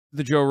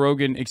the Joe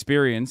Rogan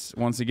experience,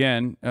 once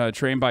again,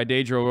 trained by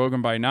day, Joe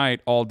Rogan by night,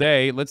 all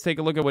day. Let's take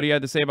a look at what he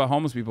had to say about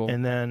homeless people.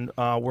 And then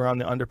we're on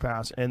the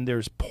underpass, and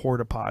there's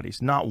porta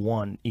potties. Not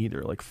one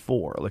either, like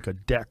 4, like a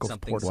deck of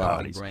porta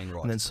potties.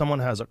 And then someone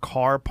has a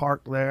car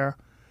parked there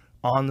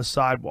on the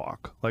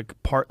sidewalk, like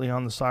partly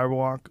on the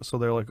sidewalk. So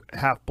they're like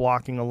half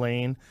blocking a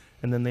lane.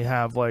 And then they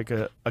have like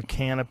a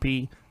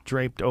canopy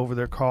draped over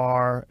their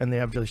car, and they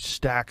have just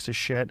stacks of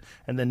shit.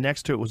 And then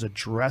next to it was a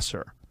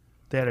dresser.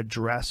 They had a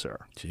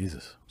dresser.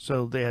 Jesus.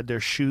 So they had their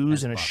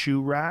shoes and a shoe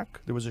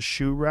rack. There was a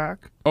shoe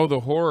rack. Oh,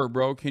 the horror,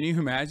 bro. Can you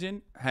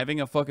imagine having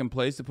a fucking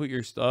place to put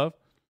your stuff?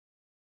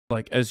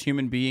 Like, as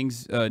human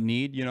beings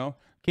need, you know?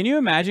 Can you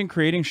imagine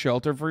creating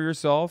shelter for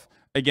yourself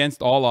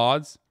against all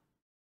odds?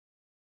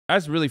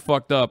 That's really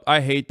fucked up.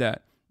 I hate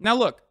that. Now,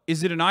 look,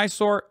 is it an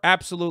eyesore?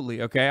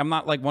 Absolutely, okay? I'm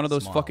not like one of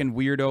those fucking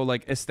weirdo,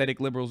 like, aesthetic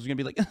liberals who's gonna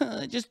be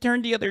like, just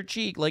turn the other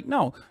cheek. Like,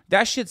 no,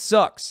 that shit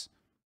sucks,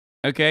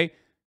 okay?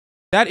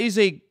 That is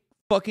a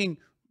fucking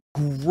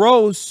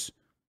gross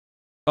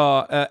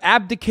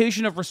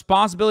abdication of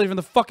responsibility from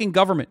the fucking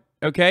government,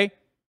 okay?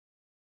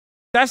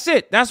 That's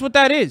it. That's what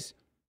that is.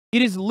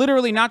 It is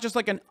literally not just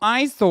like an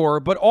eyesore,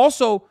 but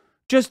also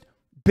just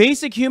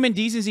basic human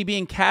decency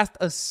being cast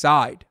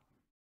aside,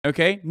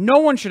 okay? No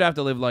one should have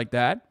to live like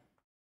that.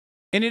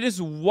 And it is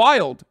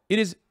wild. It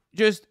is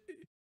just,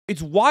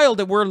 it's wild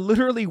that we're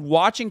literally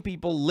watching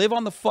people live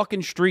on the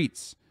fucking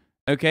streets,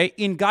 okay?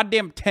 In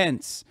goddamn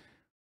tents.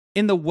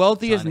 In the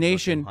wealthiest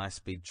nation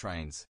high-speed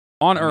trains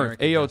on earth.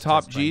 Ayo,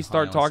 Top G,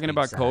 start talking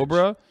about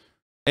Cobra.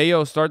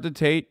 Ayo, start the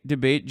Tate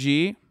debate,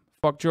 G.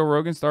 Fuck Joe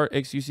Rogan, start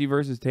XUC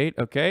versus Tate.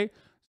 Okay,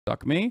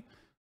 suck me.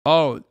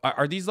 Oh,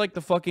 are these like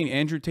the fucking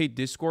Andrew Tate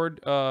Discord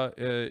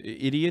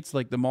idiots?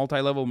 Like the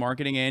multi-level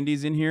marketing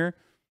Andys in here?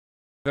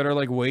 That are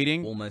like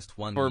waiting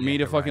for me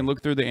to fucking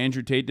look through the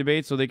Andrew Tate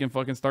debate so they can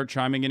fucking start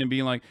chiming in and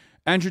being like,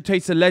 Andrew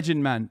Tate's a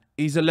legend, man.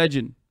 He's a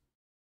legend.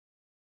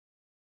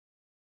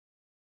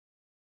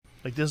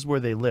 Like, this is where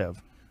they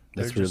live.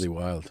 That's really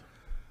wild.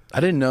 I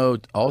didn't know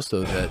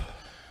also that,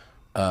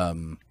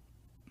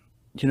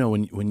 you know,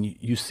 when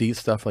you see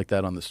stuff like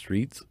that on the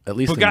streets, at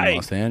least in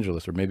Los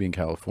Angeles or maybe in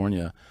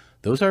California,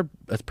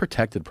 that's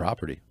protected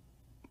property,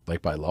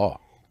 like by law.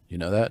 You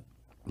know that?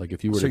 Like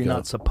if you were so you're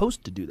not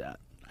supposed to do that.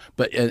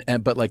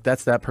 But like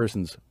that's that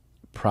person's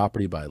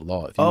property by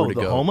law. If you oh, were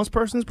to the homeless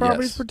person's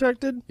property is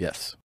protected?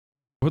 Yes.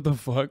 What the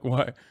fuck?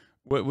 Why?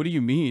 What do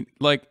you mean?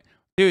 Like,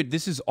 dude,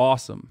 this is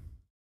awesome.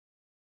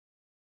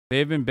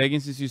 They've been begging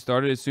since you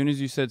started. As soon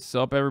as you said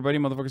sup, everybody,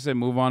 motherfucker said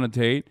move on to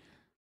Tate.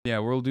 Yeah,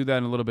 we'll do that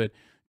in a little bit.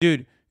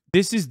 Dude,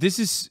 this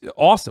is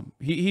awesome.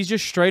 He's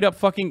just straight up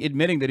fucking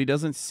admitting that he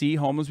doesn't see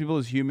homeless people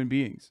as human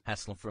beings.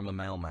 Hassle from a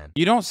mailman.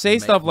 You don't say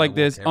stuff like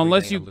this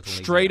unless you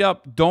straight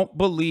up don't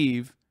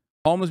believe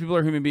homeless people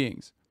are human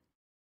beings.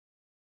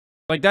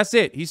 Like, that's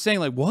it. He's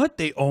saying, like, what?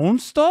 They own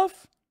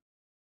stuff?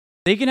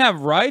 They can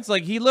have rights?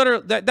 Like, he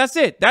literally, that's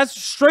it. That's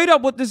straight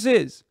up what this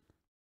is.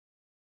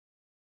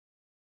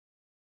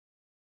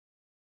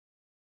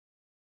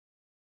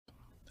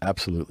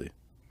 Absolutely.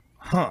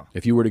 Huh.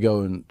 If you were to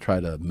go and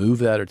try to move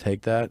that or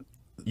take that,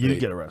 you'd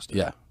get arrested.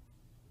 Yeah.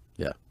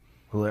 Yeah.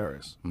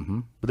 Hilarious. Mm-hmm.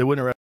 But they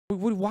wouldn't arrest.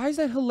 Why is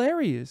that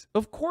hilarious?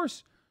 Of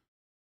course.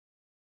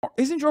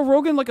 Isn't Joe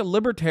Rogan like a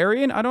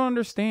libertarian? I don't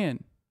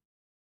understand.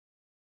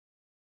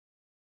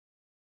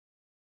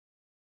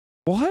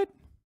 What?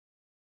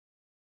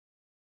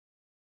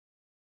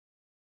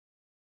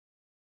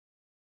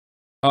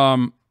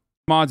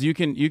 Mods, you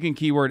can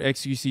keyword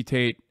XUC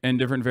Tate and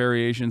different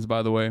variations,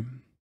 by the way.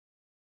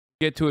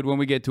 Get to it when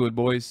we get to it,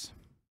 boys.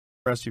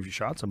 Arrest you if you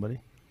shot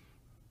somebody.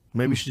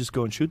 Maybe you should just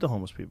go and shoot the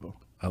homeless people.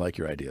 I like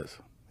your ideas.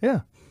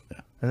 Yeah.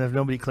 And if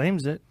nobody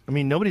claims it, I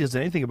mean, nobody does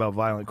anything about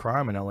violent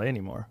crime in LA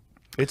anymore.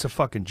 It's a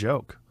fucking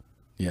joke.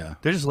 Yeah.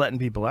 They're just letting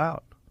people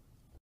out.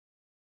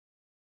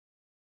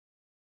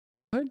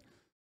 What?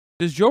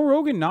 Does Joe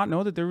Rogan not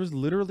know that there was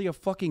literally a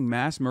fucking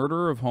mass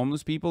murderer of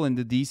homeless people in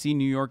the DC,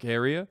 New York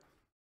area?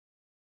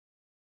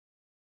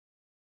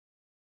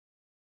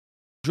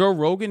 Joe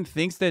Rogan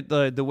thinks that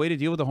the way to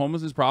deal with the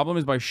homelessness problem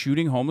is by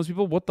shooting homeless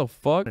people? What the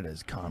fuck? It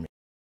is communist.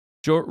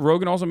 Joe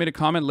Rogan also made a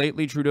comment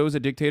lately, Trudeau is a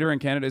dictator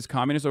and Canada is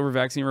communist over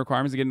vaccine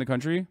requirements to get in the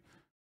country.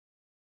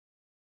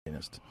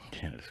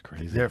 Canada's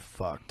crazy. They're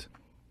fucked.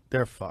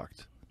 They're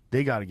fucked.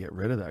 They got to get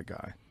rid of that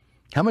guy.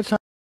 How much time?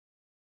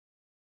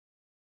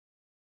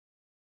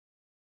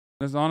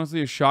 That's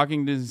honestly a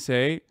shocking to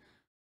say.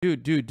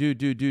 Dude.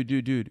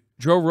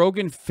 Joe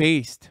Rogan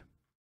faced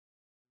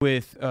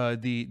with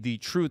the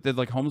truth that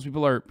like homeless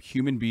people are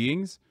human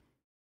beings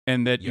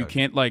and that you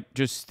can't like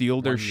just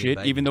steal their shit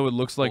even though it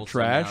looks like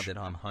trash.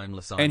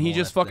 And he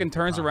just fucking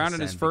turns around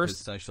and his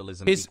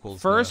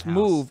first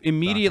move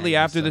immediately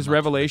after this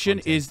revelation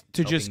is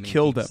to just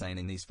kill them.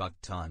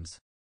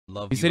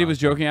 He said he was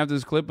joking after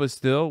this clip, but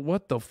still,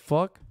 what the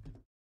fuck?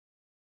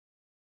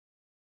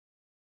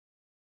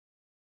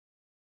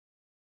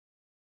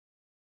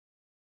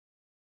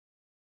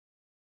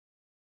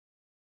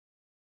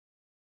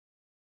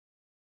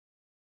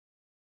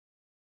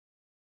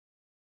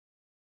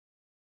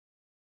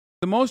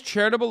 The most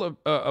charitable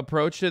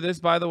approach to this,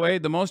 by the way,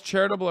 the most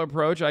charitable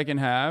approach I can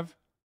have,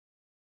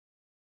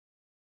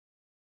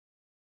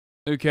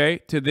 okay,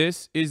 to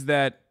this is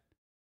that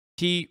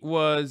he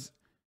was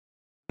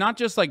not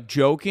just like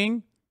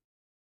joking,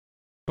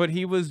 but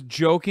he was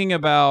joking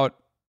about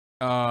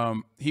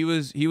he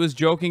was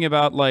joking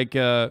about like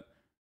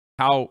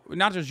how,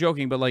 not just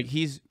joking, but like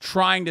he's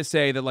trying to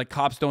say that like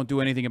cops don't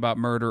do anything about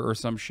murder or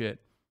some shit,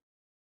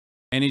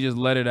 and he just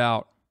let it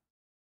out.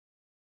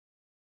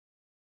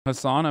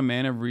 Hasan, a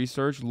man of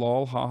research,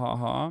 lol, ha ha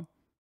ha.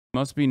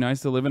 Must be nice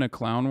to live in a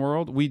clown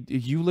world.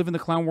 You live in the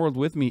clown world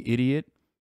with me, idiot.